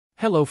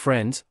Hello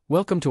friends,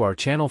 welcome to our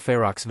channel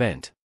Ferox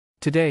Vent.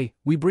 Today,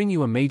 we bring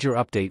you a major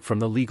update from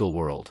the legal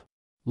world.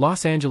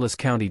 Los Angeles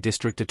County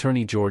District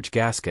Attorney George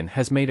Gascon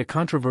has made a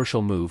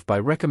controversial move by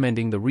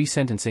recommending the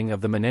resentencing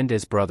of the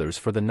Menendez brothers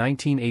for the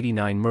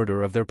 1989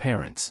 murder of their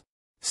parents.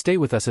 Stay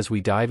with us as we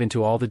dive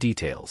into all the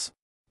details.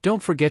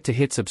 Don't forget to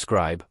hit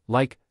subscribe,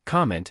 like,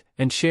 comment,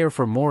 and share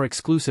for more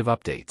exclusive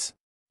updates.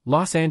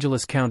 Los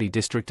Angeles County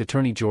District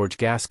Attorney George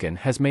Gascon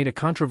has made a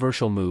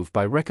controversial move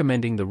by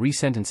recommending the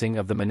resentencing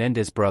of the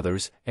Menendez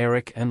brothers,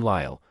 Erik and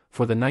Lyle,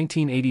 for the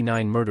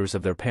 1989 murders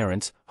of their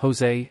parents,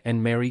 Jose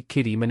and Mary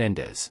Kitty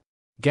Menendez.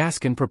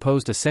 Gascon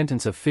proposed a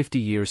sentence of 50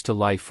 years to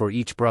life for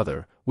each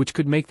brother, which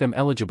could make them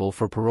eligible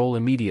for parole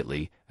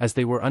immediately, as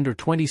they were under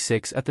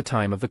 26 at the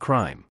time of the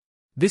crime.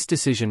 This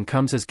decision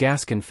comes as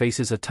Gascon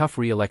faces a tough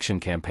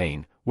re-election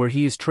campaign, where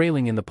he is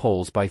trailing in the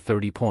polls by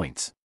 30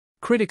 points.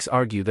 Critics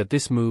argue that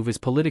this move is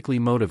politically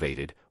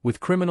motivated, with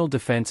criminal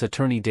defense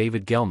attorney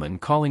David Gelman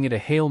calling it a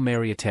Hail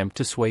Mary attempt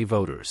to sway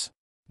voters.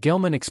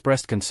 Gelman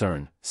expressed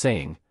concern,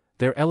 saying,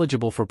 "They're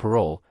eligible for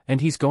parole,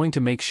 and he's going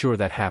to make sure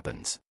that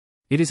happens.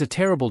 It is a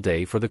terrible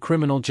day for the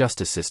criminal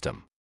justice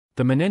system."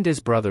 The Menendez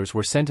brothers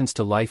were sentenced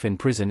to life in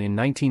prison in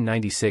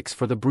 1996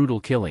 for the brutal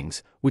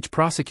killings, which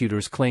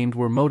prosecutors claimed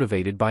were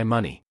motivated by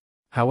money.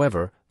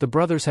 However, the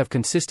brothers have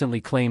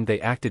consistently claimed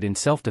they acted in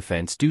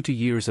self-defense due to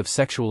years of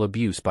sexual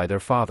abuse by their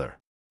father.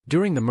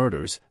 During the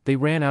murders, they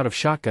ran out of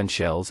shotgun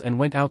shells and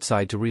went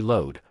outside to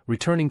reload,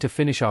 returning to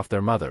finish off their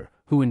mother,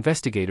 who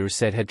investigators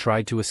said had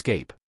tried to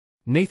escape.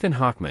 Nathan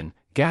Hochman,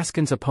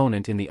 Gascon's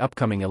opponent in the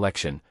upcoming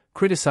election,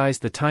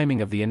 criticized the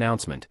timing of the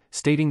announcement,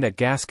 stating that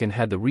Gascon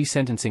had the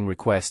resentencing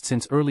request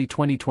since early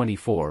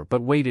 2024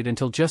 but waited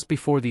until just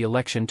before the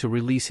election to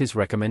release his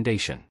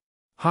recommendation.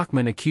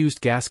 Hochman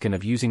accused Gascon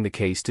of using the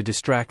case to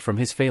distract from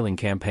his failing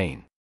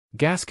campaign.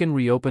 Gascon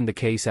reopened the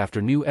case after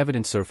new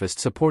evidence surfaced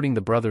supporting the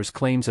brothers'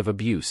 claims of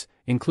abuse,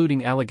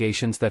 including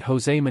allegations that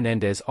Jose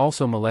Menendez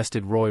also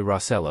molested Roy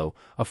Rossello,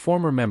 a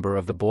former member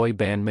of the boy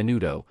band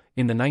Menudo,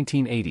 in the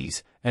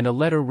 1980s, and a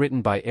letter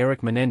written by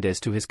Erik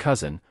Menendez to his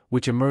cousin,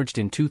 which emerged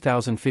in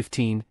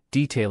 2015,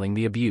 detailing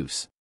the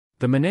abuse.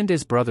 The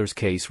Menendez brothers'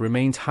 case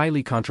remains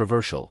highly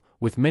controversial,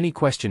 with many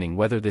questioning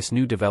whether this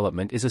new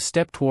development is a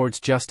step towards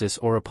justice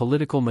or a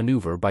political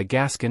maneuver by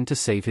Gascon to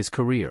save his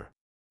career.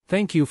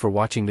 Thank you for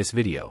watching this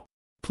video.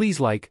 Please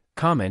like,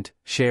 comment,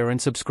 share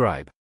and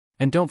subscribe.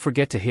 And don't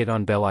forget to hit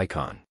on bell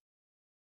icon.